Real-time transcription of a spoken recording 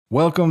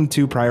Welcome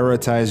to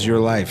Prioritize Your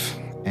Life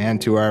and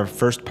to our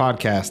first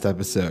podcast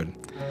episode.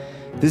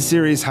 This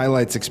series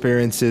highlights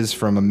experiences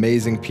from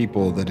amazing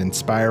people that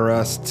inspire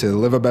us to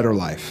live a better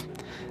life,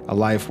 a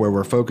life where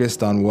we're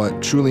focused on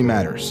what truly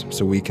matters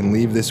so we can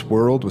leave this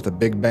world with a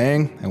big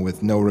bang and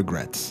with no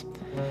regrets.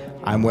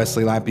 I'm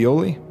Wesley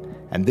Lappioli,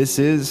 and this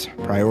is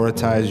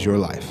Prioritize Your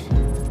Life.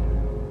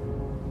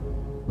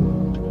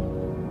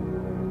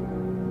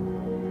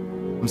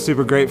 I'm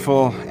super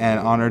grateful and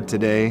honored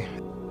today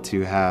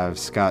to have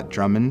Scott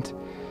Drummond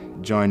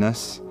join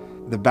us.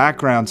 The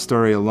background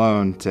story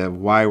alone to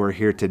why we're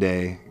here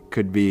today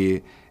could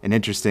be an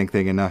interesting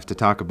thing enough to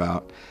talk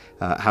about.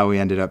 How we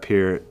ended up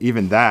here,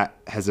 even that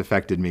has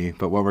affected me.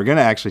 But what we're going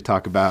to actually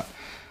talk about,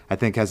 I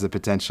think, has the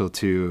potential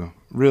to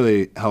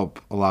really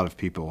help a lot of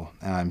people.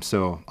 And I'm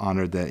so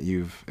honored that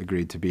you've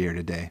agreed to be here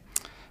today.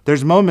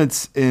 There's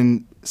moments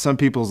in some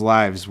people's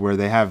lives where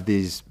they have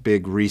these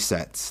big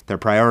resets. Their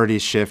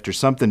priorities shift or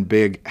something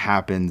big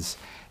happens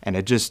and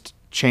it just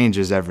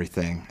changes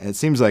everything. It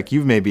seems like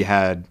you've maybe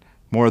had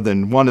more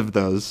than one of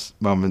those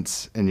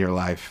moments in your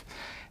life.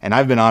 And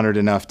I've been honored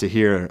enough to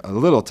hear a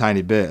little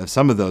tiny bit of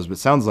some of those, but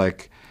it sounds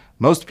like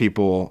most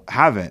people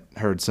haven't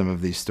heard some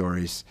of these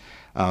stories.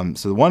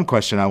 So the one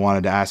question I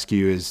wanted to ask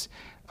you is,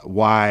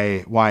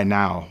 why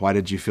now? Why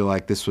did you feel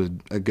like this was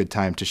a good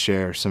time to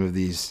share some of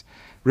these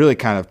really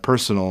kind of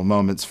personal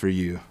moments for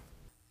you?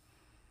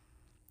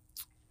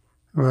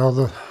 Well,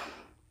 the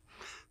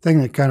thing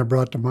that kind of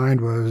brought to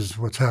mind was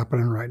what's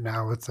happening right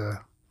now with the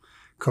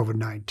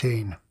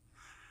COVID-19.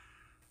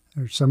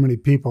 There's so many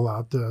people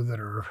out there that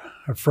are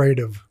afraid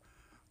of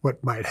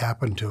what might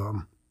happen to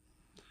them.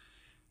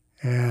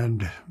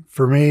 And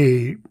for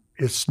me,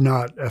 it's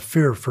not a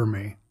fear for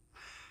me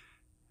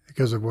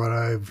because of what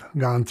I've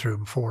gone through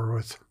before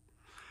with,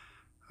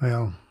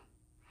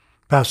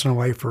 passing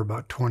away for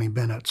about 20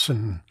 minutes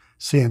and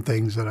seeing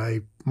things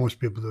that most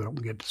people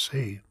don't get to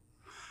see.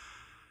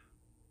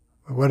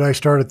 What I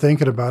started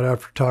thinking about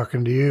after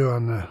talking to you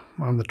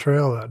on the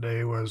trail that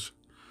day was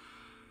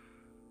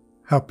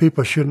how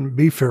people shouldn't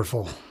be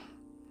fearful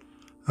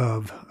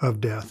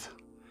of death.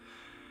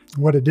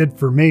 What it did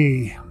for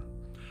me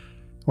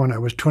when I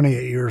was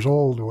 28 years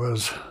old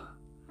was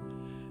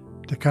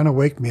to kind of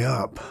wake me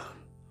up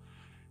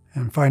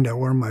and find out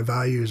where my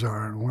values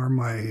are and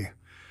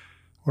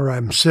where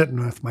I'm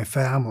sitting with my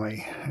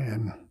family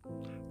and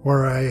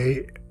where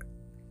I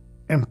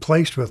am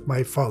placed with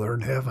my Father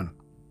in heaven.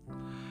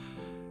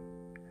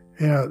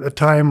 At the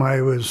time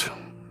I was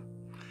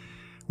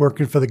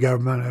working for the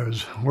government, I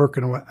was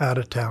working out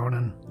of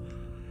town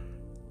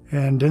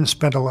and didn't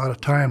spend a lot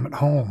of time at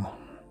home.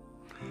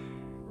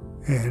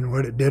 And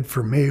what it did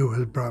for me was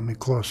it brought me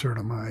closer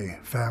to my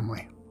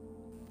family.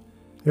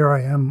 Here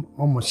I am,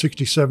 almost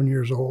 67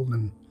 years old,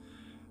 and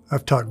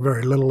I've talked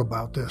very little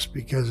about this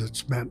because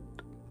it's meant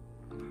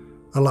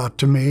a lot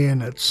to me,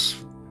 and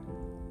it's,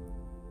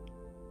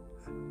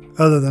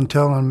 other than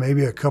telling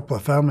maybe a couple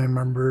of family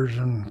members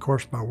and, of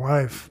course, my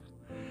wife,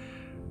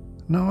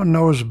 no one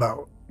knows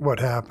about what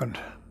happened.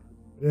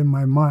 In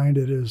my mind,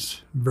 it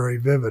is very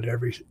vivid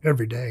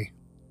every day.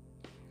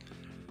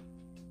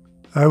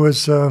 I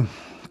was up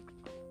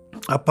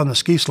on the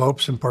ski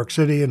slopes in Park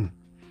City and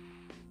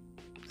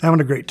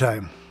having a great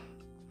time.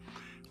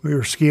 We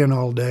were skiing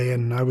all day,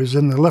 and I was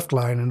in the lift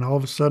line, and all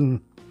of a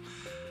sudden,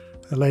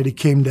 a lady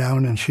came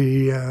down, and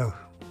she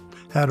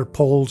had her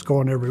poles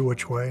going every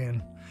which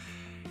way,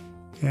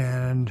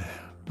 and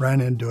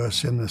ran into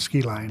us in the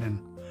ski line.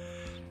 And,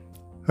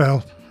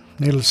 well,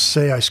 needless to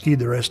say, I skied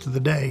the rest of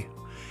the day.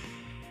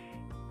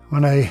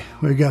 When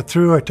we got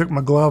through, I took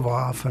my glove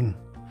off, and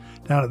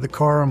down at the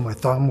car, my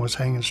thumb was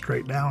hanging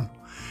straight down,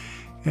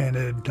 and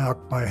it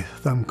knocked my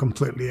thumb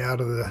completely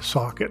out of the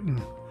socket,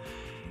 and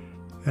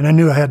I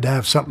knew I had to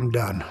have something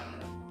done.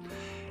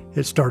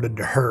 It started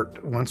to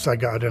hurt once I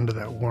got into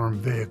that warm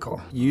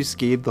vehicle. You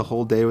skied the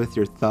whole day with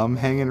your thumb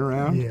hanging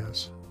around?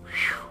 Yes.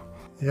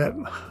 Yep.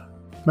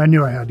 I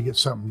knew I had to get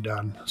something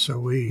done, so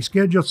we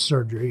scheduled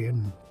surgery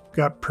and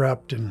got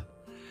prepped. And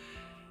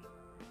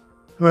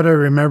what I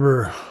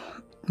remember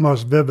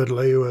most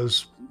vividly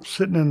was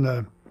sitting in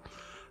the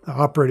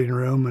operating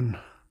room,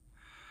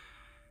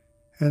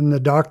 and the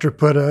doctor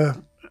put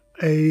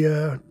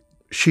a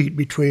sheet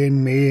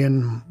between me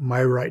and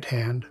my right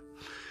hand,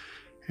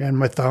 and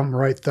my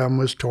right thumb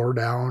was tore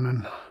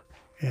down,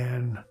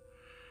 and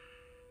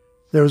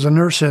there was a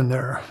nurse in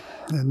there,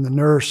 and the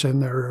nurse in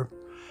there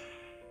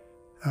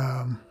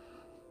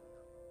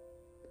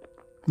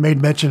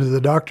made mention to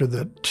the doctor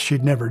that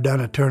she'd never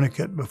done a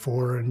tourniquet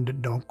before and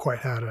didn't know quite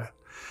how to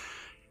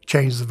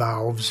change the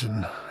valves,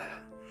 and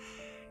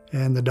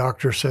the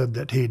doctor said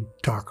that he'd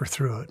talk her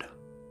through it.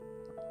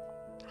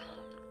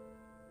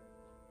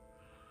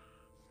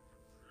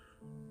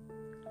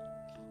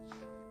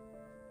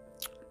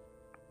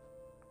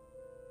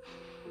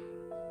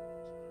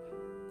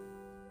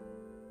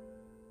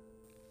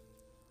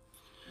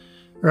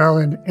 Well,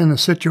 in the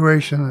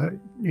situation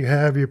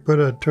that you put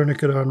a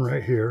tourniquet on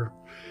right here,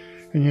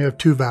 and you have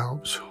two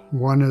valves.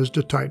 One is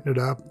to tighten it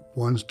up,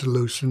 one's to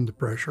loosen the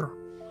pressure.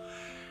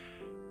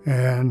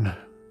 And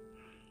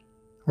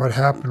what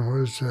happened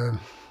was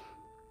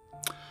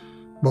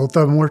both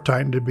of them were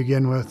tightened to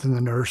begin with, and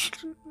the nurse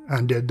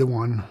undid the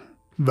one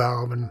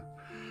valve,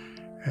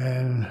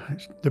 and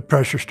the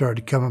pressure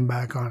started coming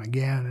back on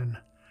again,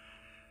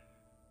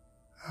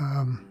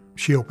 and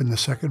she opened the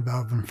second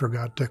valve and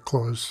forgot to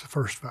close the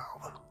first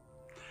valve.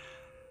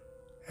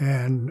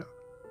 And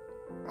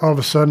all of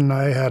a sudden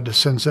I had the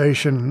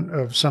sensation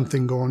of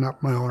something going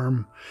up my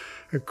arm.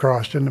 It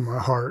crossed into my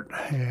heart,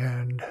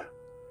 and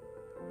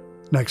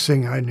next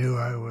thing I knew,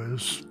 I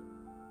was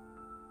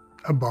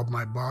above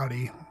my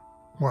body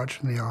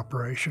watching the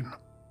operation.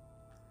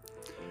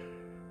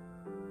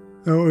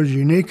 What was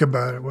unique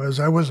about it was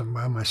I wasn't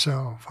by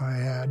myself. I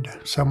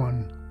had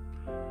someone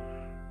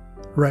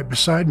right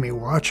beside me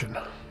watching.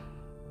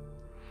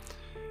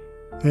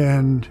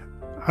 And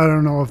I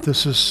don't know if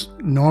this is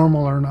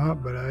normal or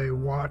not, but I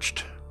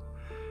watched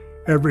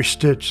every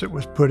stitch that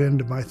was put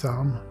into my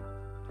thumb.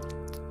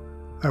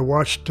 I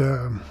watched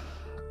the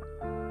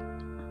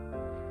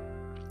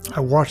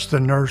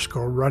nurse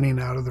go running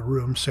out of the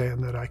room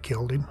saying that I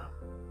killed him,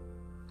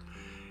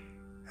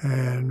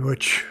 and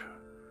which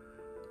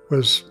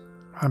was,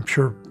 I'm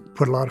sure,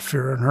 put a lot of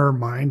fear in her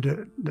mind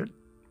that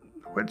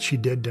what she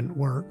did didn't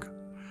work.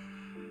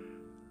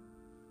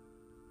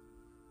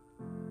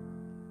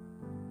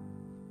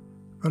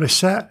 But I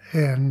sat,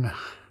 and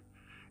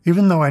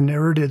even though I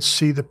never did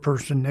see the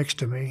person next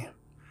to me,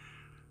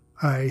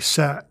 I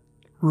sat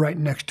right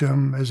next to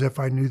him as if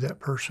I knew that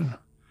person.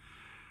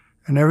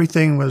 And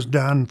everything was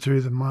done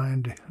through the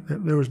mind.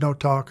 There was no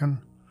talking.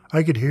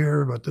 I could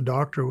hear what the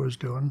doctor was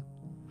doing,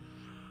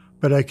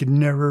 but I could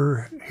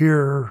never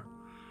hear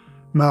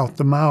mouth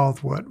to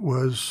mouth what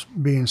was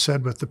being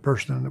said with the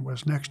person that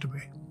was next to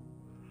me.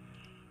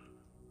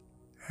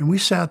 And we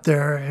sat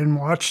there and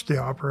watched the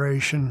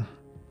operation.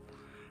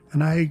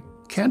 And I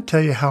can't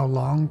tell you how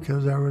long,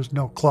 because there was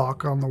no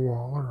clock on the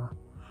wall,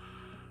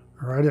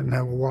 or I didn't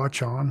have a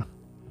watch on.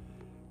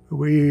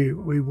 We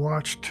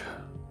watched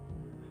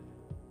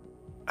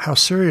how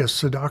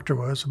serious the doctor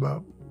was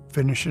about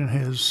finishing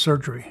his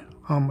surgery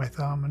on my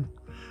thumb. And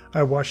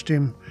I watched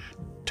him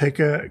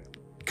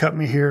cut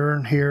me here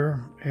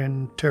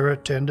and tear a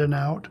tendon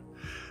out.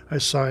 I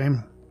saw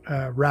him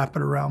wrap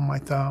it around my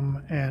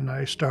thumb, and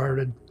I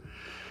started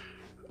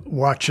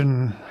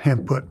watching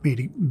him put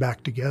me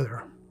back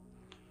together.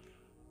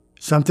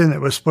 Something that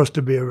was supposed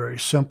to be a very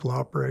simple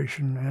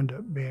operation ended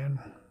up being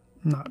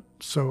not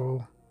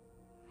so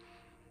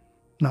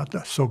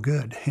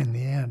good in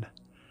the end.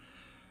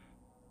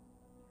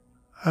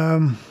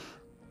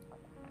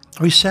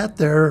 We sat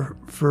there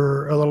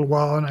for a little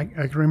while, and I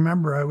can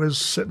remember I was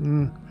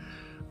sitting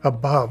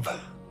above.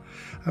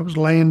 I was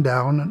laying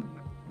down, and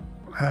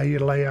how you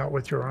lay out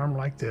with your arm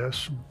like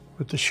this,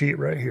 with the sheet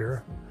right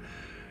here.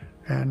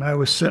 And I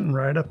was sitting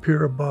right up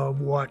here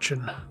above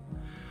watching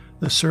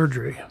the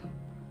surgery.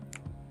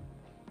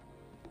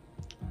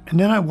 And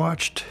then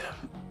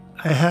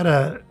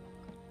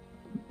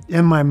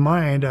in my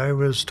mind, I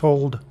was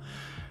told,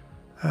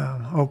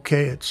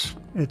 okay,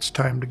 it's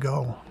time to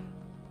go.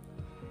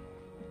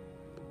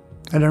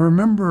 And I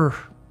remember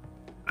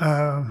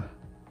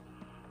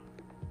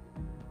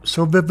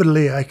so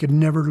vividly, I could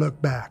never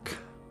look back.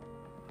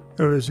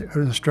 I was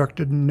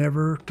instructed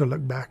never to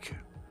look back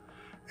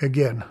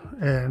again.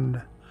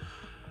 And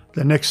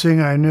the next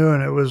thing I knew,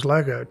 and it was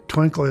like a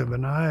twinkle of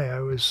an eye,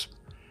 I was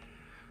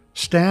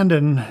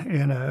standing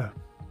in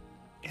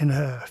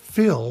a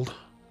field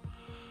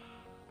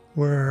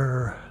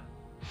where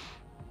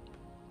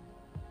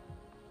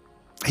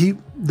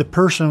the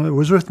person that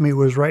was with me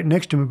was right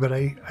next to me, but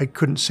I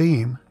couldn't see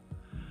him.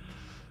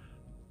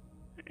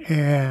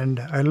 And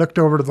I looked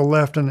over to the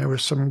left, and there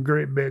was some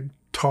great big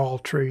tall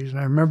trees. And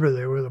I remember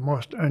they were the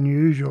most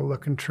unusual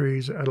looking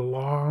trees, a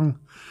long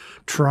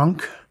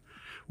trunk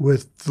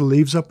with the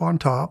leaves up on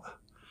top.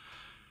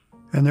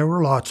 And there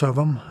were lots of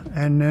them.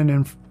 And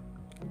then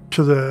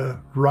to the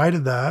right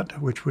of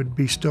that, which would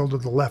be still to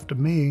the left of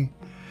me,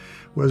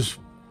 was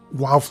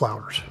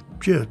wildflowers,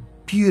 just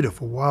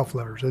beautiful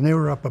wildflowers. And they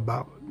were up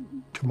about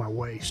to my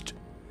waist.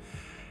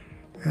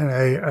 And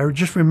I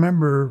just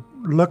remember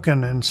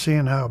looking and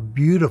seeing how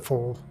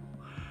beautiful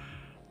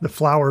the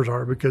flowers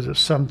are, because it's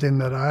something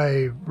that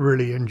I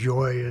really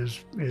enjoy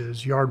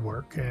is yard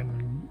work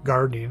and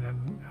gardening.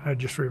 And I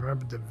just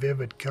remember the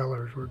vivid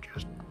colors were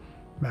just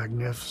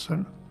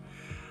magnificent.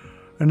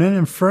 And then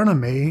in front of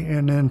me,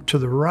 and then to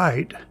the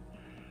right,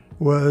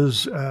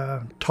 was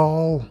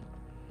tall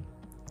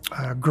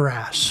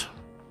grass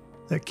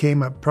that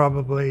came up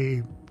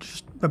probably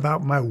just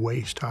about my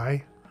waist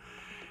high.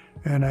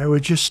 And I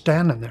was just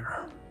standing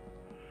there.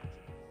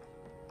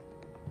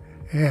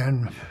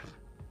 And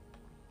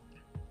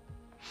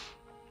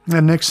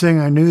the next thing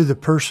I knew, the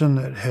person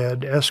that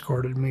had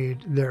escorted me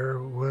there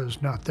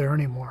was not there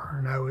anymore,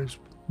 and I was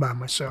by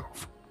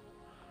myself.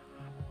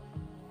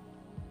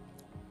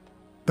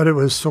 But it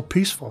was so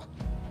peaceful.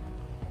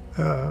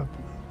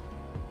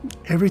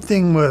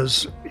 Everything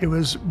it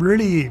was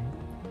really,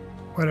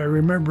 what I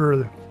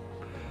remember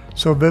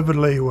so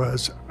vividly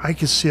was I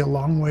could see a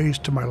long ways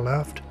to my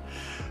left.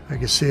 I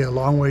could see a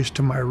long ways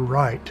to my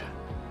right.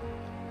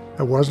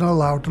 I wasn't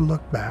allowed to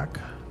look back,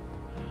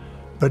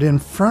 but in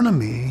front of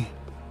me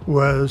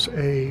was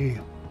at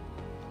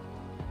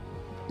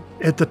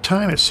the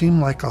time it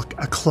seemed like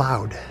a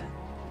cloud.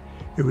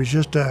 It was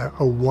just a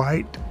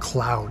white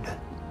cloud.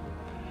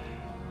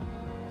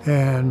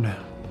 And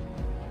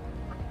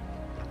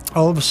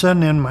all of a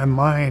sudden in my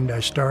mind, I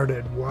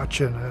started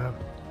watching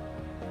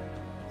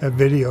a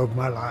video of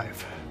my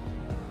life.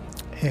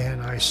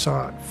 And I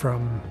saw it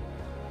from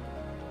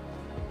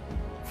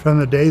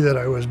the day that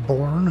I was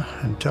born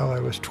until I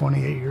was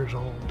 28 years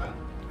old.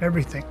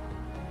 Everything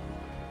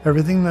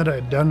that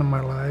I'd done in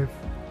my life,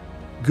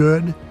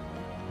 good,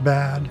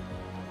 bad,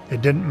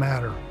 it didn't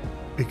matter,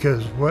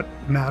 because what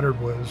mattered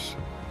was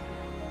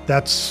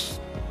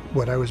that's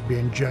what I was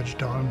being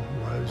judged on,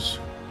 was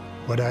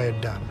what I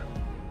had done.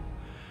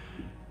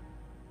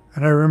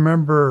 And I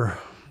remember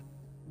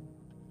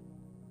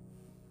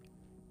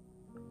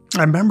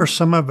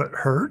some of it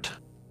hurt,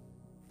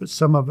 but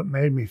some of it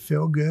made me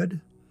feel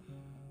good.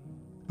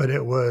 But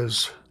it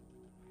was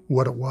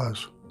what it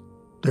was.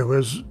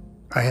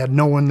 I had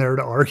no one there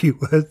to argue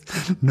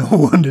with, no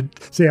one to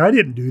say, I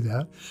didn't do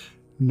that.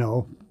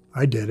 No,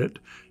 I did it.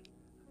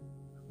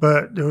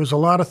 But there was a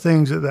lot of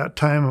things at that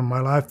time in my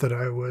life that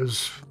I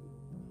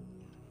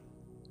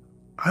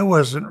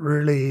wasn't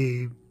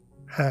really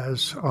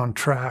as on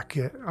track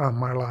on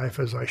my life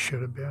as I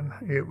should have been.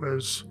 It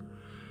was,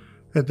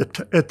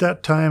 at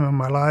that time in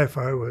my life,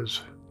 I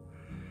was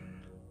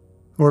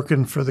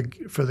working for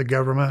the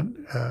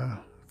government,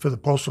 for the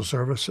Postal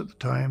Service at the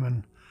time,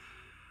 and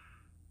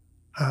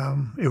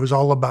it was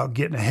all about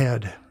getting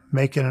ahead,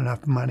 making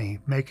enough money.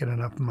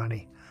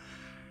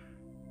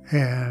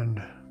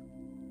 And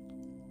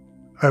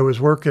I was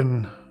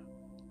working,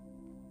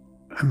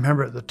 I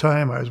remember at the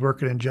time I was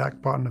working in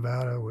Jackpot,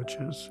 Nevada, which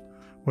is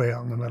way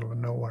out in the middle of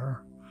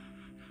nowhere.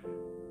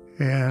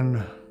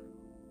 And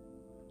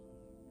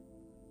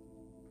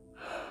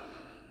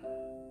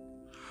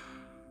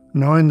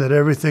knowing that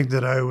everything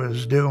that I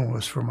was doing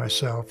was for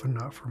myself and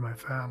not for my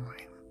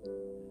family.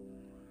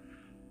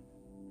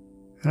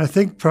 And I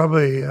think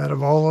probably out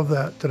of all of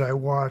that I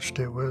watched,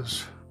 it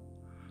was,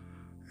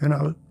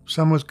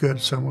 some was good,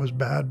 some was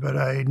bad, but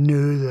I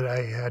knew that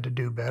I had to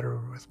do better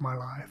with my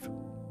life.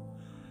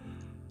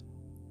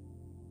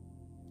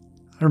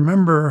 I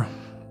remember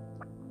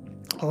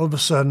all of a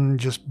sudden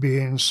just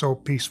being so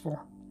peaceful.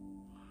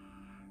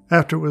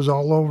 After it was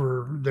all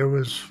over, it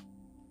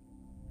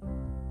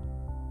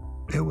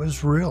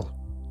was real.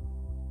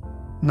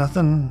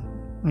 Nothing,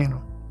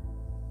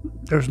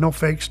 there was no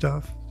fake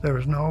stuff. There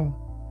was no,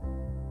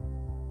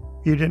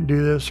 you didn't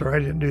do this or I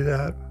didn't do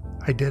that.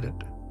 I did it.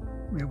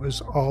 It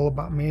was all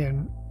about me.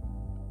 And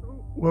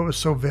what was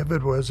so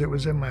vivid was it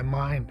was in my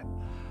mind.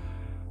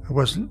 I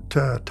wasn't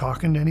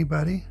talking to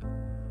anybody.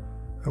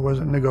 I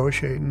wasn't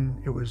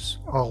negotiating. It was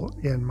all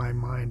in my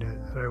mind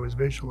that I was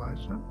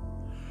visualizing.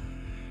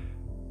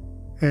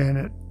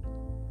 And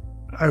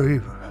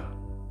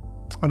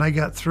when I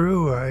got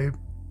through, I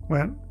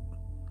went,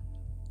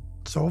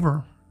 it's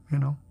over,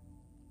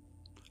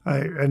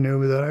 I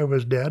knew that I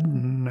was dead,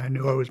 and I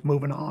knew I was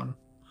moving on.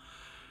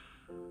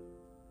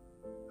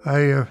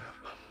 I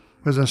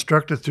was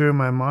instructed through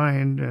my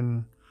mind,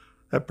 and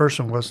that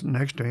person wasn't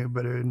next to me,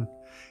 but in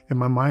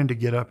my mind to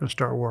get up and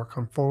start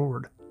working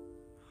forward.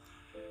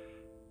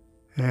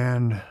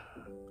 And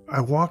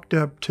I walked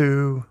up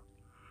to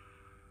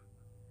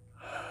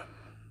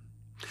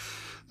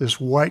this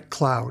white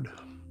cloud,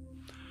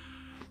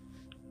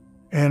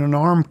 and an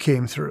arm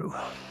came through,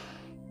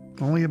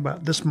 only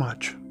about this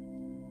much.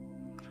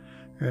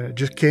 And it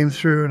just came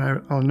through,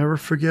 and I'll never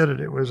forget it.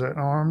 It was an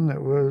arm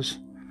that was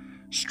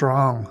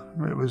strong.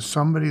 It was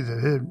somebody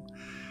that had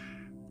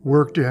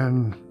worked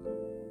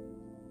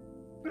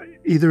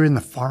either in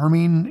the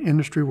farming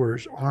industry where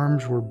his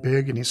arms were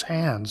big and his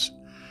hands,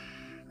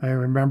 I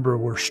remember,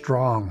 were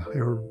strong.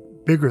 They were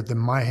bigger than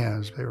my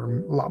hands. They were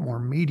a lot more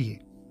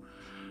meaty.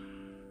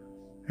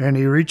 And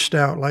he reached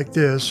out like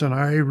this, and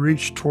I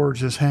reached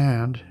towards his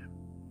hand,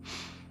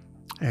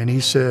 and he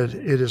said,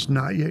 "It is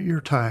not yet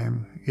your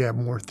time. You have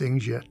more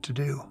things yet to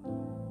do."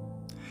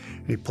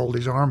 And he pulled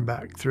his arm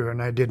back through,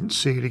 and I didn't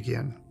see it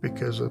again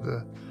because of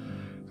the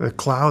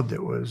cloud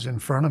that was in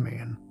front of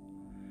me.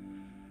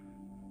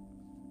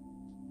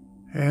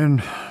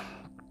 And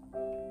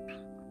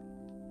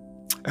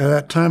at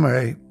that time,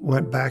 I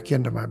went back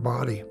into my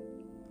body.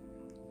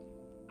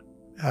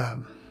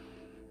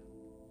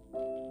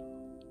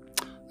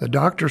 The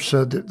doctor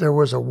said that there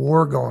was a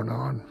war going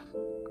on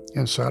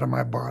inside of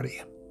my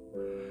body.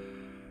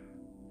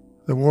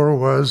 The war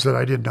was that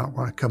I did not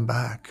want to come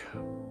back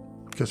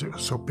because it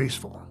was so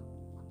peaceful.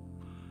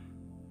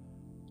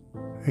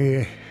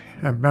 I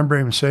remember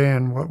him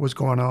saying, "What was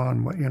going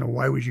on?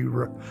 Why was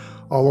you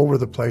all over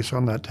the place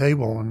on that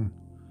table?" And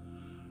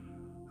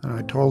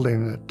I told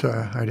him that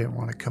I didn't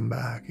want to come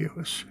back. It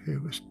was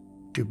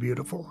too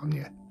beautiful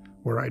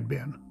where I'd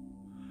been.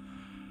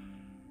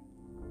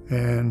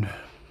 And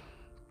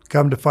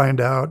come to find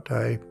out,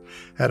 I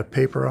had a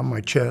paper on my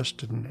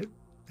chest, and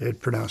They had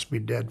pronounced me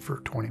dead for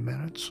 20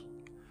 minutes,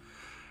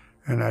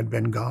 and I'd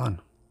been gone.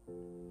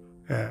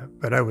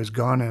 But I was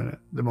gone in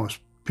the most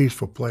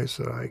peaceful place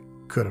that I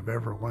could have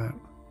ever went.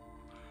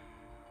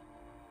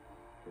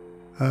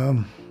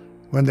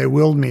 When they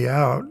wheeled me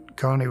out,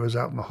 Connie was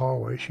out in the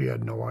hallway. She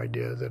had no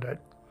idea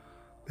that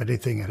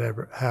anything had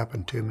ever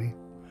happened to me.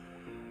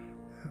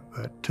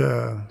 But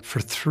for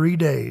 3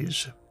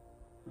 days,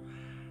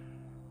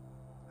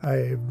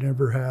 I've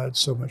never had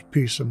so much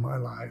peace in my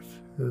life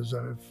as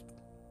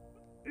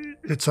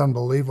it's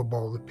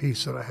unbelievable, the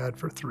peace that I had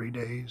for 3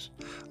 days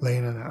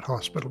laying in that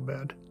hospital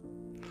bed.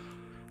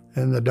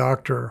 And the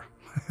doctor,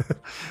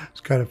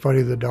 it's kind of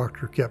funny, the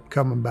doctor kept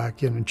coming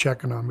back in and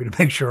checking on me to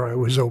make sure I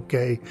was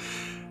okay,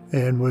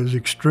 and was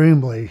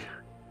extremely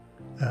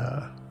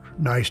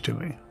nice to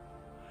me.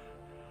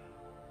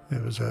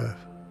 It was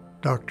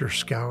Dr.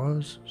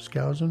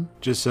 Skousen.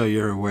 Just so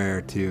you're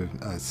aware, too,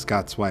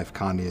 Scott's wife,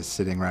 Connie, is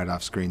sitting right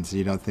off screen, so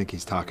you don't think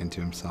he's talking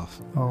to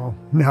himself. Oh,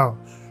 no.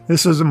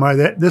 This is my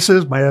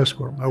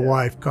escort, my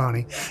wife,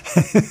 Connie.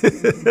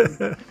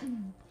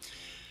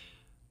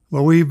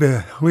 Well, we've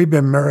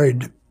been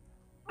married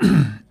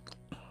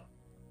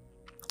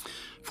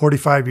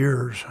 45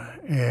 years,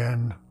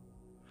 and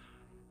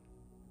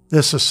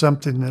this is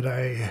something that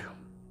I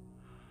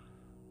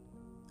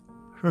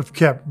have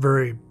kept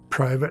very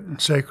private and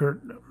sacred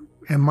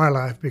in my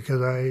life because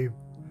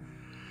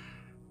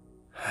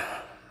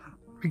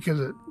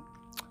it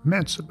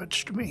meant so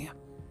much to me.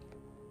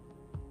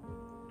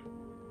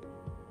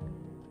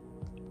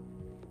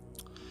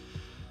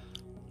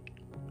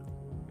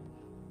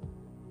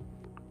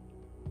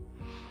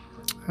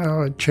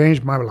 Well, it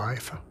changed my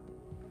life.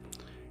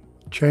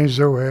 It changed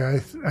the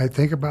way I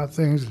think about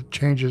things. It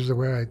changes the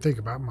way I think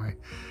about my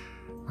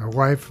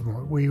wife and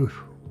what we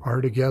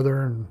are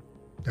together, and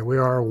that we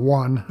are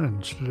one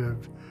instead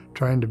of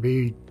trying to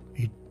be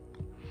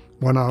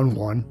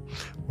one-on-one.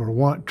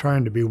 We're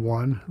trying to be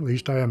one. At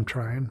least I am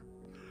trying.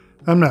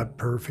 I'm not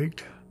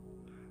perfect.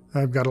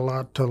 I've got a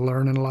lot to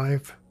learn in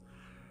life.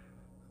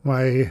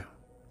 My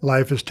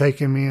life has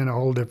taken me in a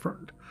whole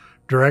different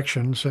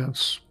direction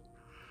since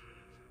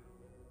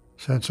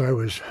I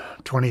was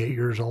 28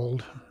 years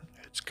old.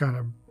 It's kind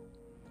of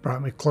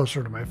brought me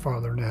closer to my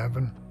Father in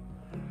heaven.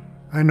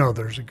 I know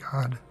there's a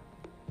God.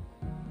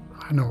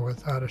 I know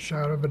without a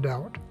shadow of a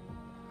doubt.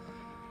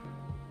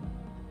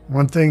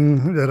 One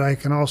thing that I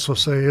can also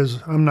say is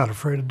I'm not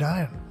afraid of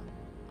dying,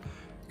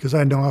 because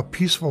I know how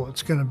peaceful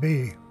it's going to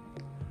be.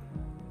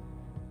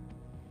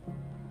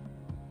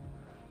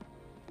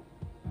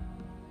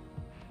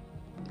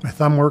 My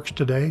thumb works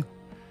today.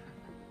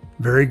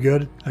 Very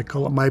good. I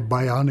call it my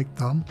bionic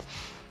thumb.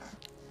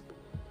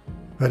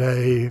 But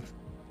I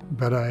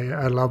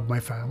love my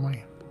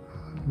family.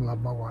 I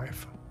love my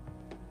wife.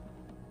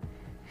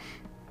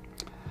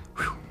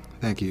 Whew.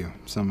 Thank you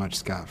so much,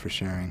 Scott, for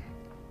sharing.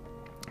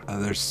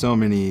 There's so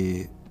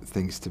many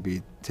things to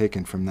be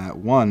taken from that.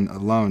 One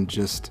alone,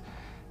 just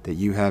that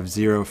you have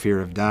zero fear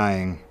of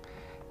dying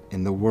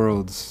in the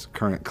world's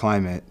current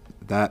climate.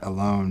 That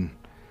alone,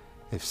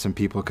 if some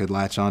people could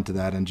latch onto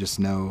that and just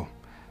know,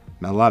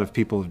 a lot of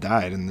people have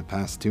died in the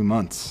past 2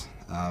 months,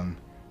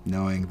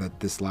 knowing that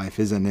this life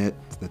isn't it,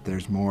 that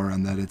there's more,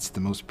 and that it's the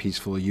most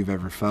peaceful you've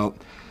ever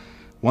felt.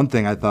 One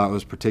thing I thought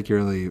was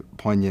particularly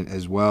poignant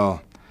as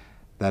well,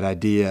 that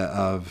idea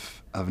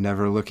of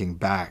never looking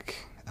back.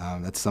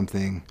 That's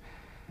something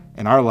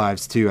in our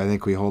lives too. I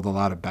think we hold a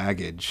lot of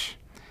baggage,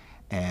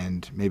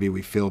 and maybe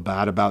we feel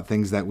bad about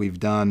things that we've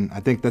done. I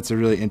think that's a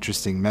really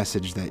interesting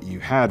message that you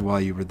had while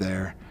you were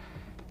there,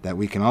 that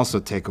we can also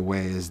take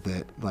away, is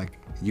that, like,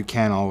 you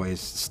can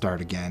always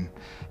start again.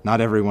 Not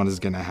everyone is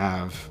going to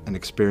have an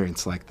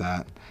experience like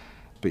that,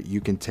 but you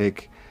can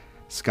take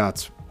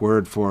Scott's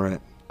word for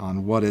it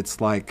on what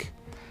it's like,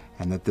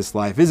 and that this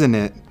life isn't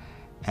it,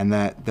 and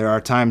that there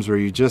are times where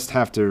you just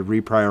have to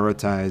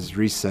reprioritize,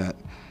 reset,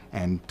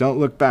 and don't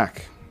look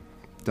back.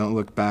 Don't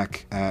look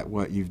back at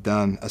what you've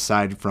done,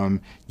 aside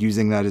from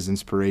using that as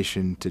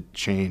inspiration to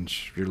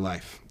change your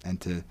life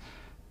and to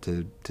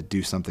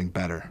do something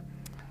better.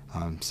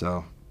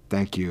 So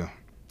thank you.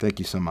 Thank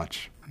you so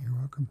much. You're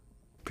welcome.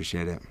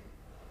 Appreciate it.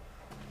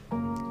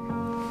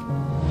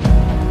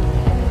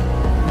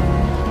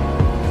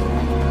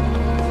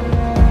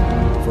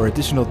 For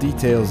additional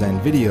details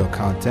and video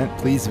content,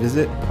 please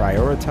visit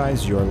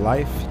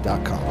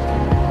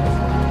prioritizeyourlife.com.